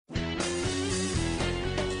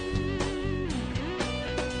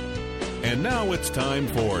And now it's time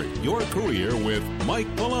for Your Career with Mike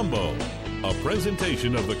Palumbo, a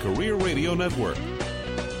presentation of the Career Radio Network.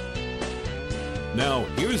 Now,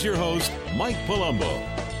 here's your host, Mike Palumbo.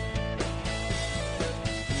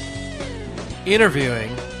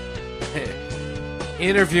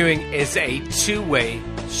 Interviewing is a two-way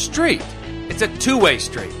street. It's a two-way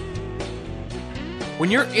street.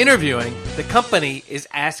 When you're interviewing, the company is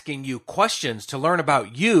asking you questions to learn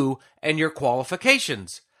about you and your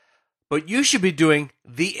qualifications. But you should be doing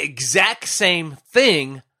the exact same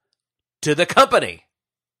thing to the company.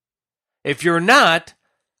 If you're not,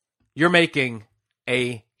 you're making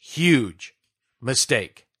a huge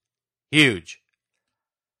mistake. Huge.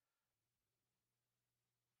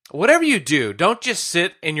 Whatever you do, don't just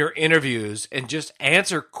sit in your interviews and just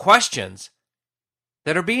answer questions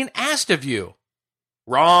that are being asked of you.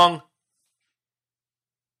 Wrong.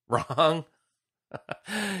 Wrong.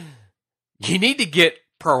 You need to get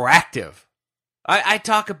proactive. I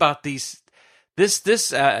talk about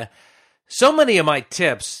so many of my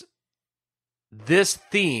tips, this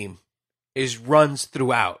theme runs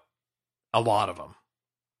throughout a lot of them.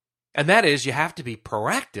 And that is, you have to be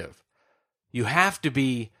proactive. You have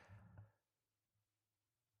to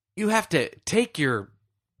take your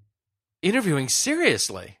interviewing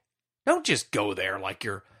seriously. Don't just go there like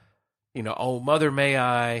you're, oh, mother may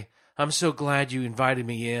I, I'm so glad you invited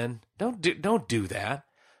me in. Don't do that.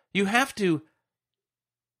 You have to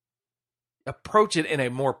approach it in a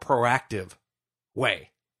more proactive way,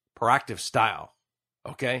 proactive style,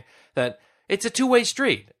 okay? That it's a two-way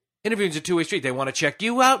street. Interviewing's a two-way street. They want to check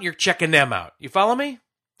you out, you're checking them out. You follow me?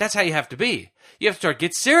 That's how you have to be. You have to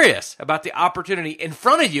get serious about the opportunity in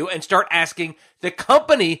front of you and start asking the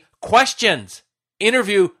company questions.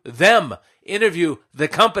 Interview them. Interview the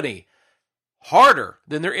company harder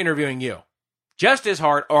than they're interviewing you. Just as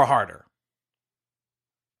hard or harder.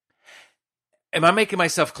 Am I making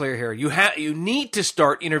myself clear here? You need to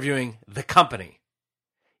start interviewing the company,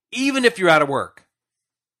 even if you're out of work.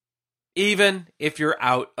 Even if you're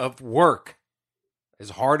out of work.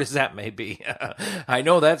 As hard as that may be. I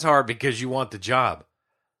know that's hard because you want the job.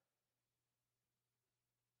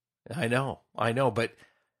 I know, but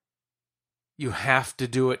you have to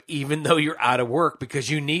do it even though you're out of work because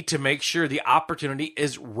you need to make sure the opportunity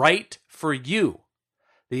is right for you.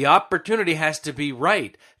 The opportunity has to be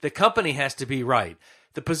right. The company has to be right.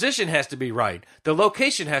 The position has to be right. The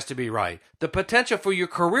location has to be right. The potential for your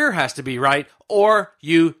career has to be right, or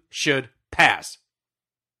you should pass.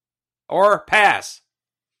 Or pass.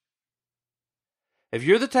 If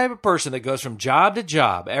you're the type of person that goes from job to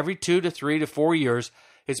job every 2 to 3 to 4 years,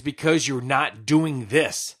 it's because you're not doing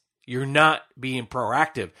this. You're not being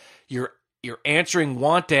proactive. You're answering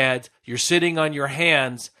want ads. You're sitting on your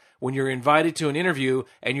hands when you're invited to an interview,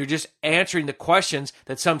 and you're just answering the questions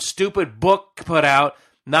that some stupid book put out,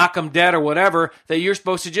 Knock 'em Dead or whatever, that you're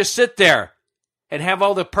supposed to just sit there and have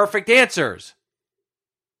all the perfect answers.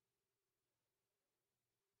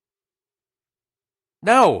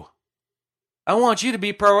 No. I want you to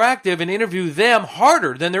be proactive and interview them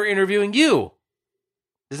harder than they're interviewing you.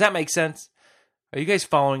 Does that make sense? Are you guys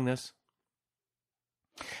following this?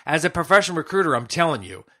 As a professional recruiter, I'm telling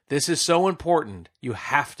you, this is so important. You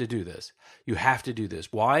have to do this. You have to do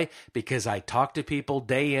this. Why? Because I talk to people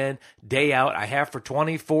day in, day out. I have for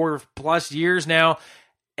 24 plus years now.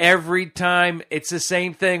 Every time it's the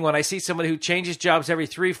same thing. When I see somebody who changes jobs every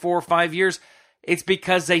 3, 4, 5 years, it's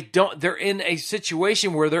because they're in a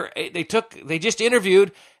situation where they just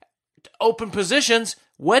interviewed open positions,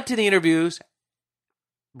 went to the interviews,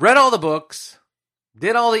 read all the books,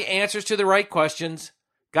 did all the answers to the right questions,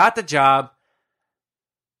 got the job,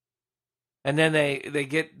 and then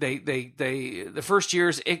the first year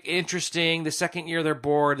is interesting, the second year they're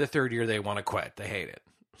bored, the third year they want to quit, they hate it.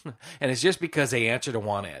 And it's just because they answered a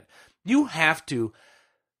want ad. You have to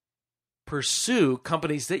pursue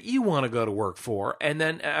companies that you want to go to work for. And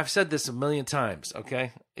then I've said this a million times,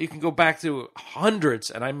 okay? You can go back to hundreds,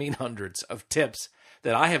 and I mean hundreds, of tips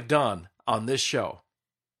that I have done on this show.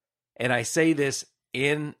 And I say this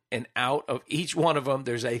in and out of each one of them.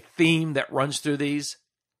 There's a theme that runs through these.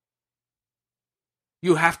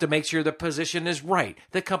 You have to make sure the position is right.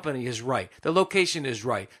 The company is right. The location is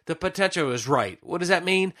right. The potential is right. What does that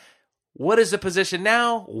mean? What is the position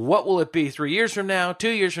now? What will it be 3 years from now, 2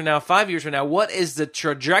 years from now, 5 years from now? What is the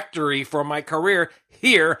trajectory for my career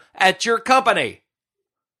here at your company?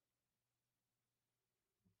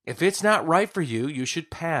 If it's not right for you, you should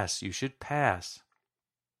pass. You should pass.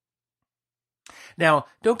 Now,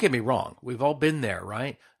 don't get me wrong. We've all been there,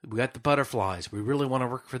 right? We got the butterflies. We really want to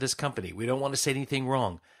work for this company. We don't want to say anything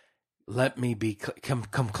wrong. Let me be, come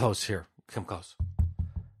close here. Come close.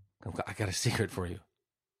 I got a secret for you.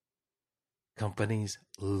 Companies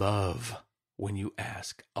love when you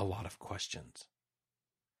ask a lot of questions.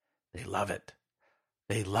 They love it.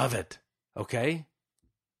 They love it. Okay?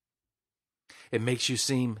 It makes you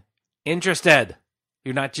seem interested.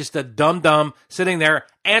 You're not just a dum-dum sitting there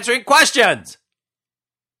answering questions.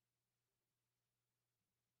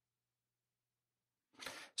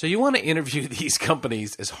 So you want to interview these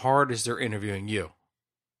companies as hard as they're interviewing you.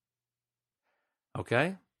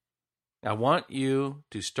 Okay? I want you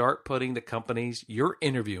to start putting the companies you're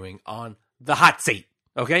interviewing on the hot seat.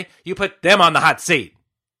 Okay? You put them on the hot seat.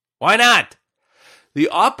 Why not? The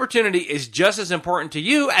opportunity is just as important to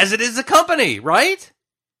you as it is the company, right?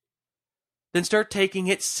 Then start taking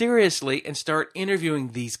it seriously and start interviewing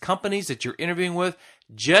these companies that you're interviewing with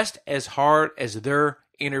just as hard as they're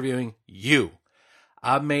interviewing you.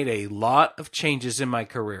 I've made a lot of changes in my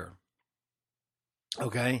career.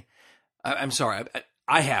 Okay? I'm sorry.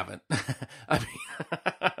 I haven't. I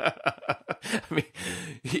mean,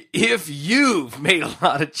 if you've made a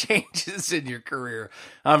lot of changes in your career,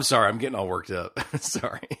 I'm sorry, I'm getting all worked up.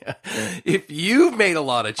 Sorry. If you've made a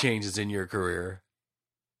lot of changes in your career,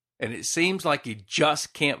 and it seems like you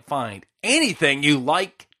just can't find anything you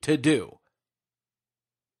like to do,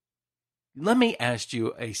 let me ask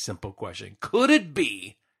you a simple question. Could it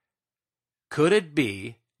be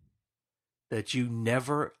that you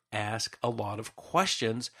never ask a lot of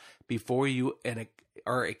questions before you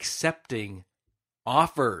are accepting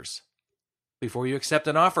offers? Before you accept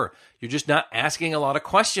an offer, you're just not asking a lot of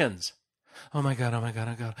questions. Oh my God.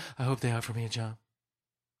 I hope they offer me a job.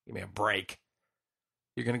 Give me a break.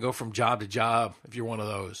 You're going to go from job to job if you're one of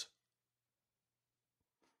those.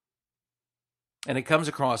 And it comes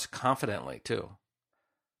across confidently, too.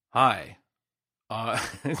 Hi. Not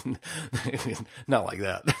like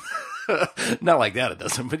that. Not like that, it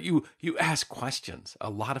doesn't. But you ask questions, a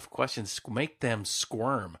lot of questions, make them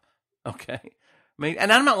squirm. Okay? I mean,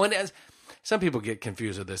 and I'm not one. Some people get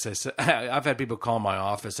confused with this. I've had people call my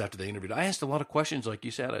office after they interviewed. I asked a lot of questions, like you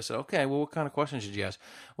said. I said, okay, well, what kind of questions did you ask?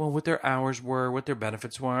 Well, what their hours were, what their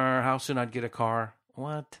benefits were, how soon I'd get a car.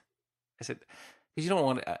 What? I said, because you don't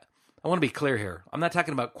want to. I want to be clear here. I'm not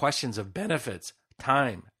talking about questions of benefits,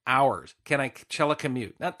 time, hours. Can I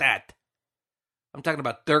telecommute? Not that. I'm talking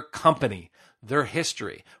about their company, their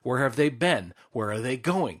history. Where have they been? Where are they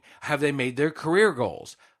going? Have they made their career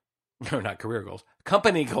goals? No, not career goals.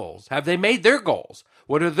 Company goals. Have they made their goals?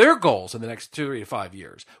 What are their goals in the next 2 to 5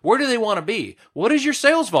 years? Where do they want to be? What is your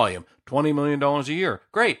sales volume? $20 million a year.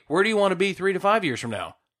 Great. Where do you want to be 3 to 5 years from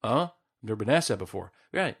now? Huh? Never been asked that before.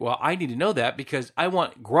 Right. Well, I need to know that because I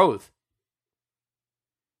want growth.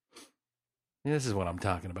 This is what I'm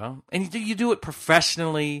talking about. And you do it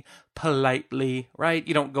professionally, politely, right?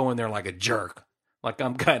 You don't go in there like a jerk, like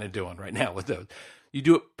I'm kind of doing right now with those. You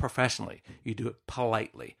do it professionally. You do it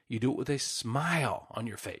politely. You do it with a smile on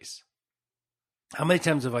your face. How many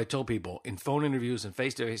times have I told people in phone interviews and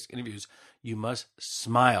face-to-face interviews, you must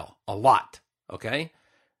smile a lot, okay?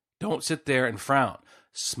 Don't sit there and frown.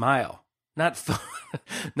 Smile. Not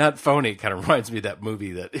phony. It kind of reminds me of that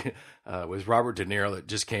movie that was Robert De Niro that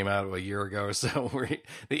just came out a year ago or so, where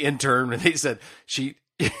the intern, and they said,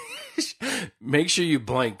 make sure you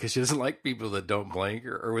blink because she doesn't like people that don't blink,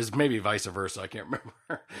 or it was maybe vice versa. I can't remember.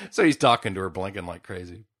 So he's talking to her, blinking like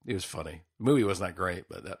crazy. It was funny. The movie was not great,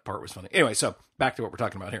 but that part was funny. Anyway, so back to what we're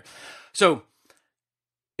talking about here. So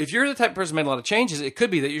if you're the type of person who made a lot of changes, it could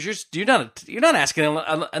be that you're not asking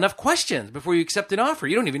enough questions before you accept an offer.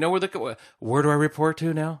 You don't even know where do I report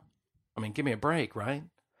to now? I mean, give me a break, right?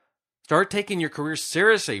 Start taking your career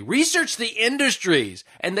seriously. Research the industries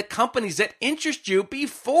and the companies that interest you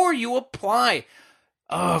before you apply.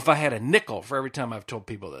 Oh, if I had a nickel for every time I've told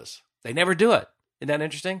people this. They never do it. Isn't that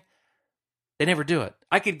interesting? They never do it.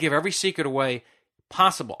 I could give every secret away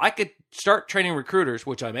possible. I could start training recruiters,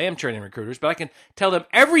 which I am training recruiters, but I can tell them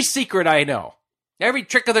every secret I know, every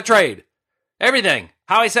trick of the trade, everything,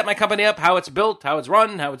 how I set my company up, how it's built, how it's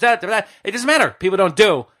run, how it's that. It doesn't matter. People don't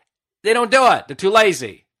do. They don't do it. They're too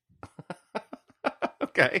lazy.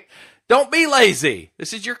 Okay. Don't be lazy.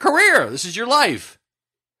 This is your career. This is your life.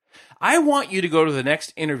 I want you to go to the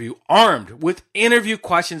next interview armed with interview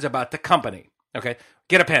questions about the company. Okay.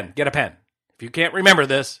 Get a pen. If you can't remember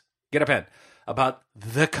this, get a pen. About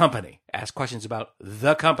the company. Ask questions about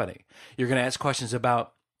the company. You're going to ask questions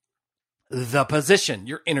about the position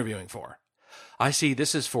you're interviewing for. I see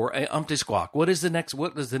this is for an umpty squawk. What is the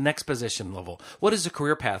next position level? What is the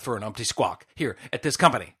career path for an umpty squawk here at this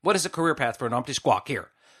company? What is the career path for an umpty squawk here?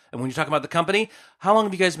 And when you talk about the company, how long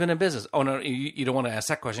have you guys been in business? Oh, no, you don't want to ask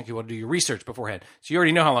that question. You want to do your research beforehand. So you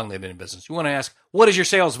already know how long they've been in business. You want to ask, what is your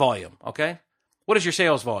sales volume? Okay? What is your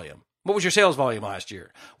sales volume? What was your sales volume last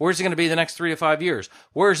year? Where's it going to be the next 3 to 5 years?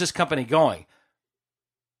 Where is this company going?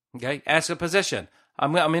 Okay, ask a position.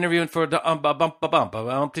 I'm interviewing for the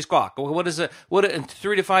umpty squawk. What is it? What in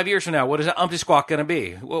 3 to 5 years from now? What is the umpty squawk going to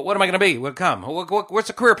be? What am I going to be? What's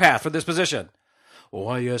the career path for this position? Well,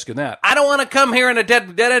 why are you asking that? I don't want to come here in a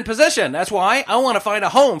dead end position. That's why I want to find a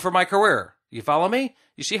home for my career. You follow me?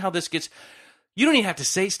 You see how this gets? You don't even have to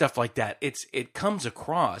say stuff like that. It comes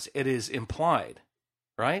across. It is implied,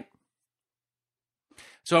 right?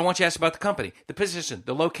 So I want you to ask about the company, the position,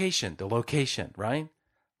 the location, right?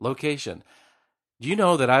 Location. Do you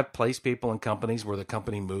know that I've placed people in companies where the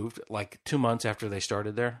company moved like 2 months after they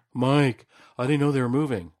started there? Mike, I didn't know they were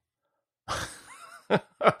moving.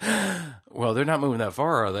 Well, they're not moving that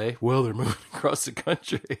far, are they? Well, they're moving across the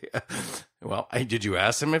country. Well, did you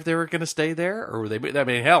ask them if they were going to stay there? Or were they? I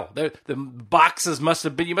mean, hell, the boxes must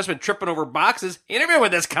have been, you must have been tripping over boxes interviewing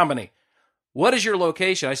with this company. What is your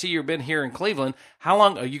location? I see you've been here in Cleveland. How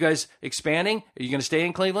long are you guys expanding? Are you going to stay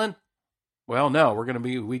in Cleveland? Well, no,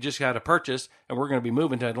 we just got a purchase and we're going to be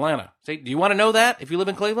moving to Atlanta. Say, do you want to know that if you live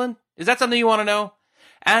in Cleveland? Is that something you want to know?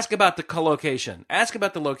 Ask about the location. Ask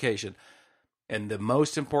about the location. And the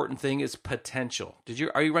most important thing is potential.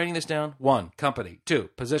 Are you writing this down? 1, company. 2,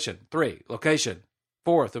 position. 3, location.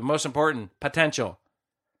 4th, the most important, potential.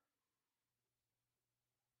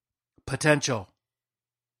 Potential.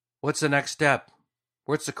 What's the next step?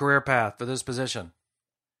 What's the career path for this position?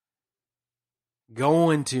 Go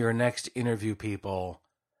into your next interview, people,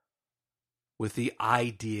 with the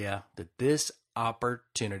idea that this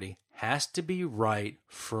opportunity has to be right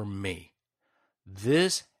for me.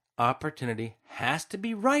 This opportunity has to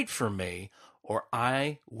be right for me, or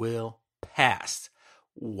I will pass.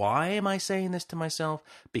 Why am I saying this to myself?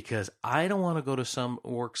 Because I don't want to go to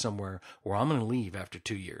work somewhere where I'm going to leave after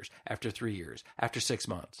 2 years, after 3 years, after 6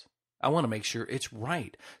 months. I want to make sure it's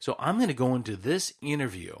right. So I'm going to go into this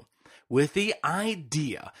interview with the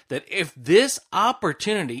idea that if this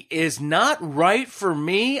opportunity is not right for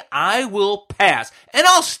me, I will pass. And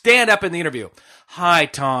I'll stand up in the interview. Hi,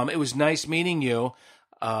 Tom. It was nice meeting you.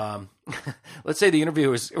 Let's say the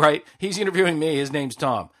interview is, right, he's interviewing me. His name's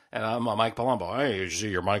Tom. And I'm Mike Palumbo. Hey, you see,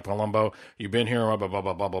 you're Mike Palumbo. You've been here, blah, blah,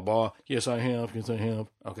 blah, blah, blah, blah. Yes, I have. Yes, I have.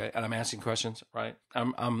 Okay. And I'm asking questions, right?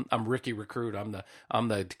 I'm Ricky Recruit. I'm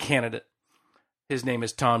the candidate. His name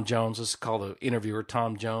is Tom Jones. Let's call the interviewer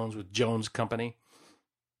Tom Jones with Jones Company.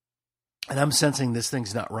 And I'm sensing this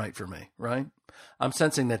thing's not right for me, right? I'm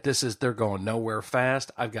sensing that they're going nowhere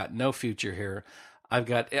fast. I've got no future here.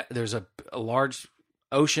 There's a large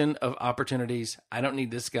ocean of opportunities. I don't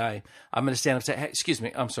need this guy. I'm going to stand up and say, hey, excuse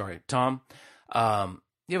me, I'm sorry, Tom.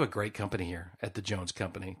 You have a great company here at the Jones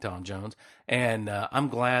Company, Tom Jones. And I'm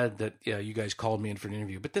glad that you guys called me in for an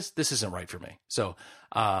interview, but this isn't right for me. So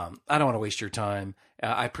I don't want to waste your time.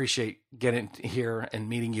 I appreciate getting here and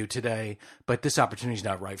meeting you today, but this opportunity is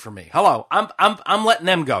not right for me. Hello, I'm letting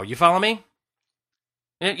them go. You follow me?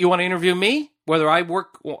 You want to interview me? Whether I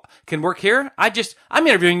can work here? I'm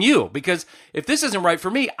interviewing you because if this isn't right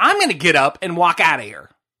for me, I'm going to get up and walk out of here.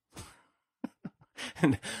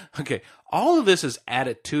 Okay, all of this is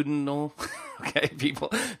attitudinal. Okay,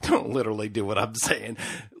 people don't literally do what I'm saying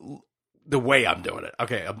the way I'm doing it.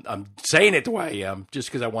 Okay, I'm saying it the way I am just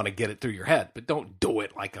because I want to get it through your head, but don't do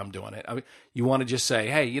it like I'm doing it. I mean, you want to just say,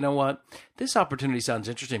 hey, you know what? This opportunity sounds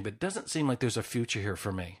interesting, but it doesn't seem like there's a future here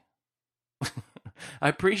for me. I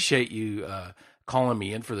appreciate you calling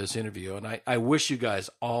me in for this interview, and I wish you guys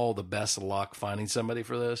all the best of luck finding somebody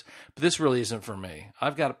for this, but this really isn't for me.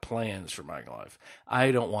 I've got plans for my life.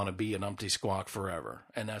 I don't want to be an umpty squawk forever,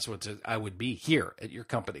 and that's what I would be here at your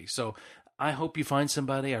company. So I hope you find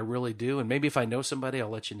somebody. I really do, and maybe if I know somebody, I'll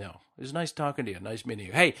let you know. It was nice talking to you. Nice meeting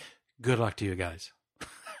you. Hey, good luck to you guys.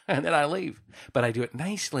 And then I leave, but I do it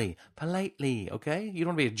nicely, politely, okay? You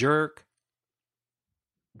don't want to be a jerk.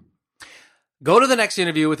 Go to the next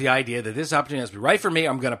interview with the idea that this opportunity has to be right for me.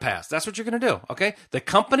 I'm going to pass. That's what you're going to do, okay? The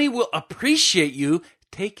company will appreciate you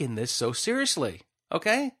taking this so seriously,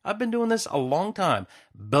 okay? I've been doing this a long time.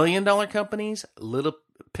 $1 billion companies, little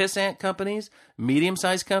pissant companies,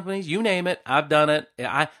 medium-sized companies, you name it, I've done it.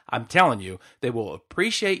 I'm telling you, they will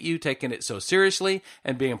appreciate you taking it so seriously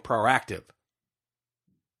and being proactive.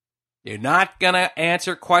 You're not going to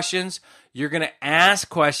answer questions. You're going to ask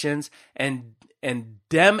questions and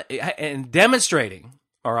demonstrating,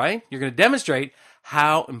 all right? You're going to demonstrate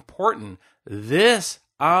how important this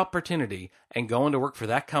opportunity and going to work for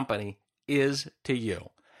that company is to you.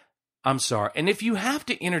 I'm sorry. And if you have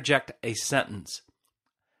to interject a sentence,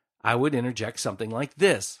 I would interject something like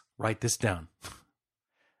this. Write this down.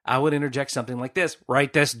 I would interject something like this.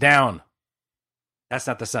 Write this down. That's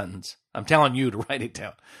not the sentence. I'm telling you to write it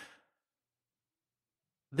down.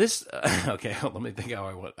 This, okay, let me think how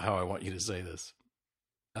I want you to say this.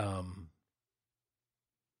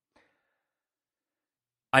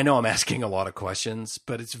 I know I'm asking a lot of questions,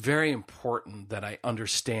 but it's very important that I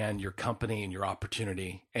understand your company and your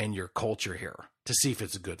opportunity and your culture here to see if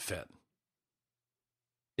it's a good fit.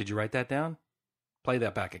 Did you write that down? Play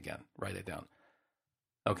that back again. Write it down.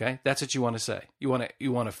 Okay, that's what you want to say. You want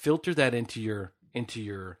to filter that into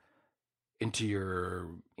your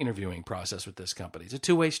interviewing process with this company. It's a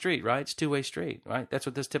two-way street, right? It's a two-way street, right? That's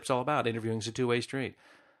what this tip's all about. Interviewing is a two-way street.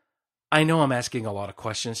 I know I'm asking a lot of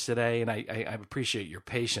questions today, and I appreciate your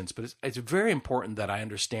patience, but it's very important that I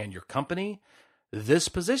understand your company, this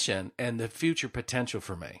position, and the future potential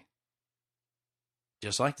for me.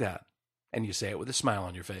 Just like that. And you say it with a smile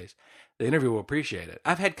on your face. The interviewer will appreciate it.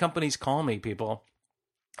 I've had companies call me, people,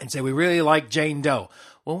 and say, we really like Jane Doe.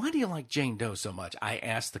 Well, why do you like Jane Doe so much? I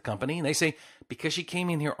asked the company, and they say, because she came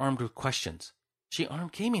in here armed with questions. She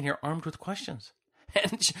came in here armed with questions.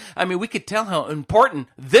 And we could tell how important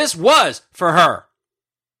this was for her.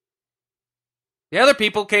 The other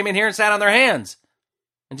people came in here and sat on their hands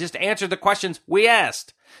and just answered the questions we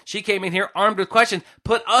asked. She came in here armed with questions,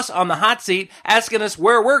 put us on the hot seat, asking us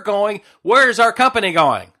where we're going, where's our company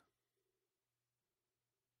going?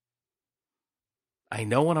 I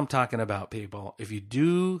know what I'm talking about, people. If you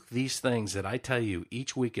do these things that I tell you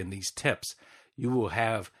each week in these tips, you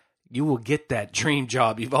will get that dream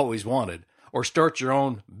job you've always wanted. Or start your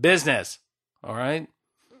own business, all right?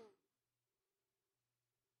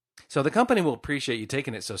 So the company will appreciate you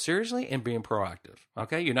taking it so seriously and being proactive,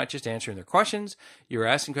 okay? You're not just answering their questions. You're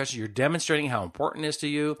asking questions. You're demonstrating how important it is to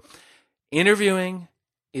you. Interviewing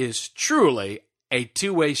is truly a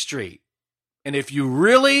two-way street. And if you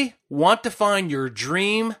really want to find your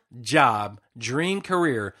dream job, dream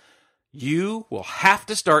career, you will have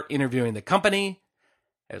to start interviewing the company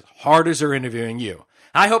as hard as they're interviewing you.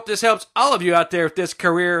 I hope this helps all of you out there with this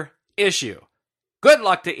career issue. Good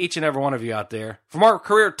luck to each and every one of you out there. For more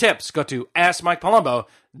career tips, go to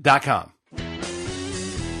AskMikePalumbo.com.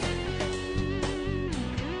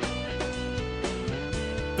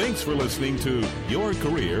 Thanks for listening to Your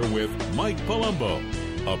Career with Mike Palumbo,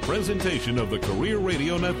 a presentation of the Career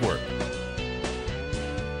Radio Network.